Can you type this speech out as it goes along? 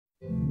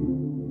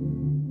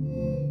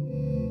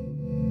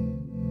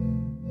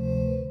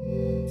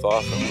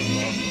Far from it.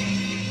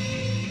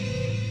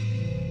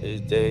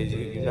 There's days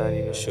you're not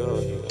even sure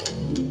if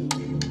you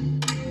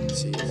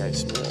see your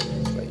next meal.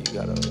 It's like you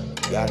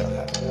gotta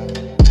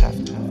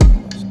have to.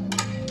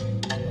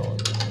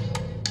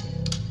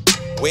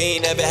 We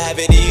ain't never have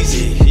it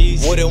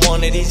easy. Wouldn't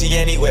want it easy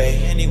anyway.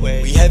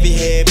 We heavy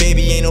here,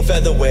 baby, ain't no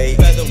featherweight.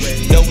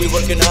 Know we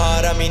working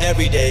hard, I mean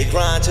every day.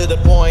 Grind to the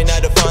point, I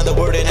define the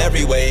word in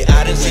every way.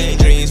 I done seen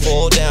dreams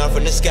fall down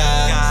from the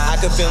sky. I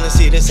can feel and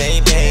see the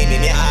same pain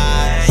in your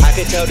eyes. I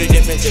can tell the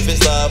difference if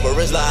it's love or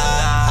it's lie.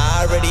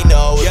 I already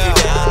know if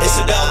you're down. It's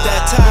about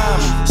that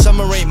time.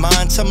 Summer ain't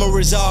mine, summer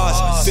is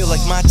ours. Feel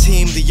like my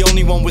team, the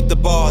only one with the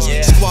bars.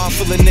 Squad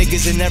full of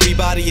niggas and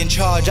everybody in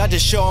charge. I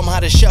just show them how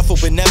to shuffle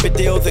but never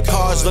deal the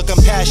cards. Look,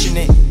 I'm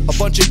passionate. A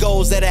bunch of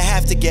goals that I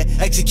have to get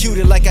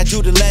executed like I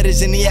do the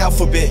letters in the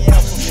alphabet.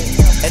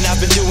 And I've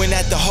been doing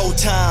that the whole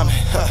time.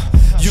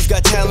 You've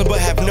got talent but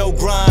have no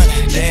grind.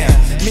 Damn,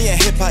 me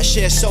and hip-hop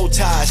share soul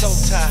ties.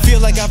 Feel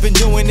like I've been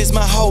doing this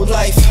my whole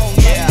life.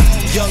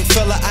 Young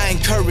fella, I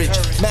encourage.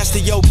 Master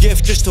your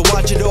gift just to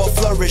watch it all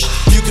flourish.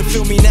 You can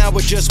feel me now,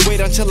 but just wait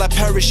until I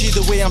perish.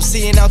 Either way, I'm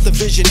seeing out the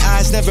vision.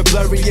 Eyes never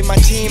blurry. In my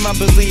team, I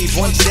believe.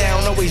 Once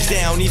down, always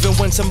down. Even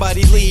when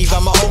somebody leave,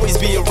 I'ma always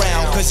be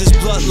around. Cause it's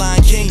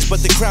bloodline kings,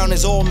 but the crown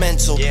is all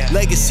mental.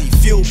 Legacy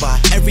fueled by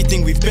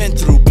everything we've been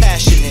through.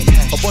 Passionate.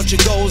 A bunch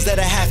of goals that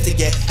I have to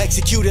get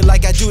executed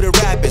like I do the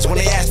rappers when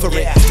they ask for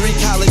it. 3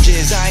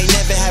 colleges, I ain't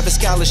never have a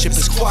scholarship.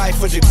 It's quiet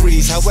for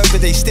degrees. However,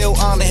 they still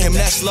honor him.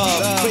 That's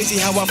love. Crazy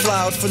how I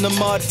fly out from the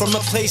mud, from a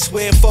place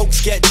where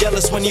folks get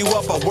jealous when you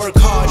up. I work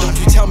hard, don't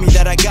you tell me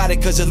that I got it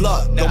cause of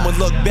luck. Don't one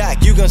look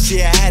back, you gon'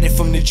 see I had it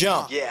from the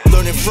jump.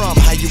 Learning from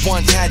how you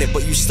once had it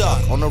but you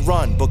stuck on the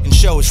run, booking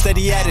shows,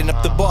 steady adding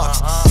up the bucks.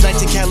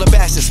 Nights in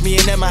Calabasas, me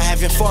and them I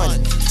having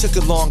fun. Took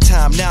a long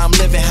time, now I'm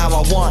living how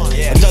I want.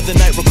 Another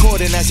night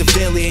recording as if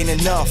daily ain't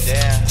enough.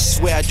 I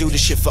swear I do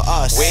this shit for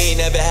us. We ain't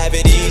never have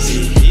it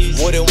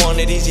easy. Wouldn't want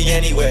it easy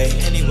anyway.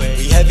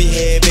 We heavy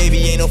here, baby,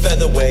 ain't no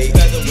featherweight.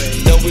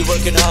 Though we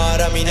working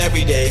hard, I mean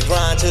every day.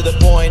 Grind to the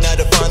point, I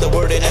define the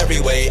word in every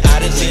way. I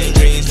done seen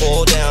dreams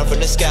fall down from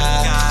the sky.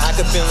 I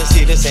can feel and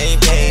see the same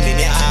pain in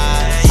your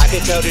eyes. I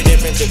can tell the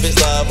difference if it's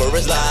love or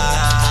it's lie.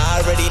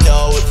 I already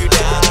know if you're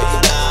down or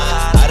you're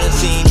not. I done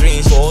seen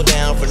dreams fall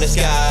down from the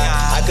sky.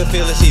 I can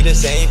feel and see the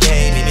same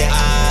pain in your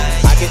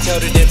eyes. I can tell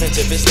the difference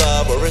if it's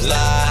love or it's lie.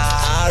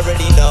 I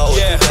already know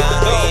if you're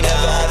down. We ain't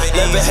never have it easy.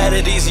 Never had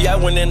it easy, I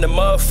went in the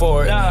mud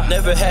for it.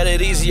 Never had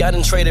it easy, I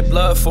done traded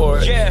blood for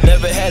it.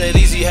 Never had it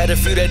easy, had a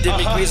few that did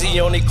me greasy.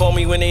 Only call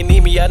me when they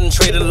need me, I done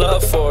traded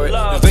love for it.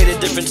 Invaded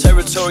different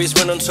territories,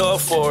 went on tour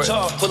for it.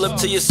 Pull up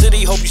to your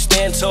city, hope you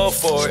stand tall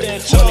for it.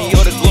 Money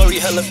or the glory,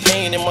 hella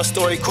pain in my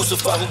story.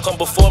 Crucify who come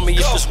before me,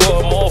 if it's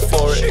war, I'm all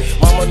for it.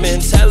 Mama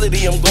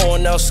mentality, I'm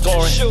going out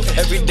scoring.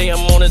 Every day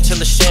I'm on it till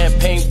the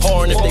champagne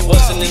pouring. If they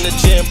wasn't in the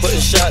gym, putting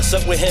shots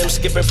up with him,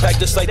 skipping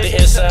practice like the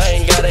answer, I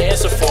ain't got an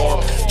answer for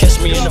him. Catch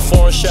me in the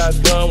foreign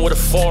shotgun with a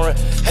foreign.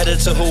 Headed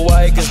to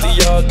Hawaii cause the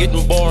yard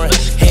getting boring.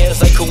 Hands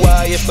like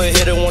Kawhi, if a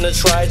hitter wanna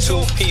try.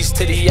 2 piece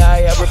to the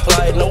eye, I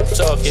reply, no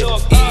talking.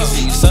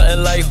 Easy,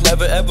 something life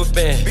never ever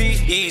been.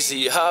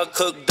 Easy, how I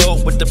cook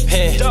dope with the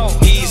pen.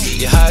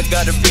 Easy, how I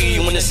gotta be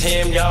when it's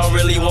him. Y'all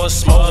really want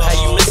smoke,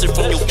 how you miss it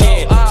from your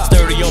can.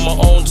 Sturdy on my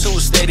own too,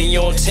 steady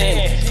on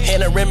 10.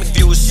 Panoramic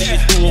view, see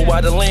it through a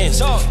wider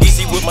lens.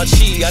 Easy with my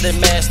chi, I done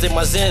mastered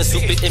my zen.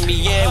 Super in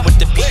me in with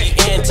the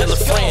PN till a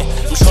friend.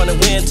 I'm tryna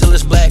win till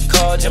it's black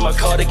cards in my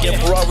cardigan.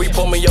 Ferrari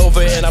pull me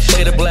over and I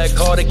play the black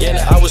card again.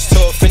 I was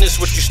told finish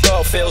what you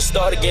start, fail,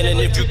 start again. And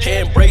if you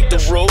can't break the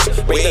rules,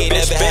 we ain't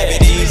never have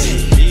it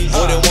easy.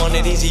 Wouldn't want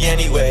it easy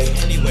anyway.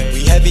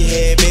 We heavy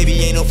here, baby,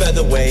 ain't no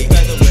featherweight.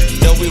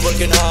 Know we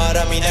working hard,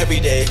 I mean every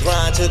day.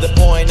 Grind to the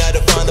point, I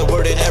define the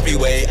word in every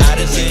way. I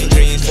done seen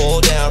dreams fall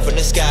down from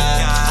the sky.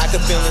 I can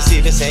feel and see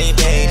the same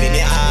pain in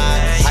your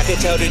eyes. I can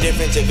tell the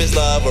difference if it's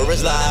love or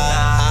it's lie.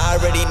 I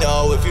already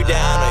know if you're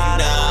down or you're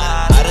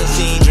not. I done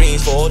seen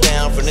dreams fall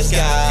down from the sky.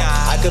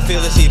 I can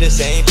feel and see the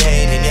same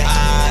pain in your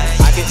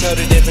eyes. I can tell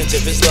the difference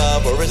if it's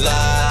love or it's lie.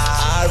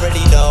 I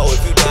already know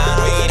if you're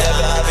down. We ain't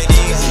never have it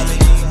easy.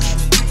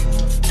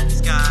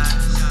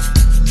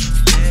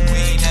 We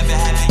ain't never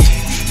have it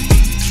easy.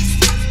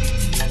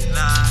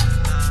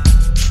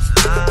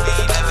 We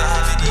ain't never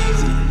have it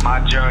easy. My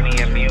journey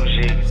in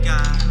music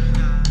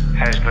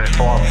has been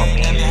far from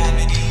easy.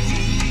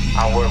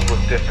 I worked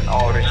with different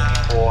artists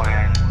before,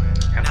 and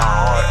in my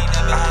heart,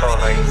 I felt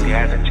like they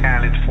had the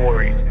talent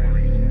for it.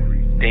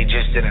 They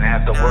just didn't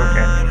have the work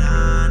ethic,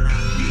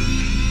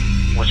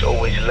 which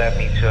always led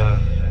me to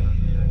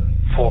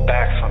fall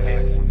back from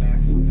it.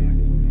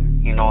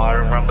 You know, I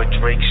remember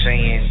Drake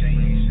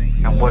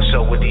saying, and what's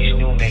up with these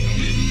new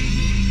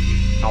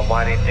niggas? And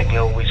why they think it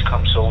always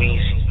comes so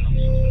easy?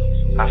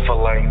 I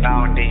feel like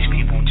nowadays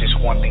people just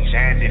want things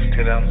handed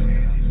to them,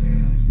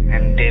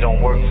 and they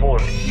don't work for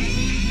it.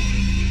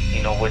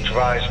 You know, what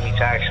drives me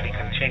to actually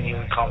continue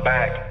and come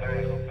back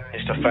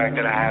is the fact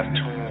that I have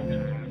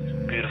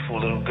 2 beautiful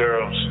little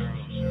girls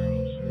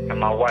and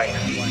my wife.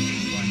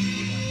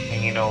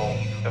 And you know,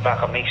 if I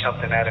could make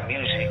something out of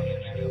music,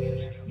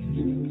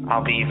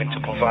 I'll be even to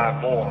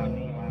provide more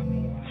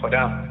for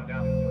them.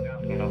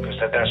 You know, because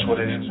that's what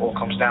it all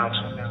comes down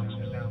to.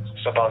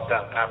 It's about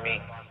them, not me.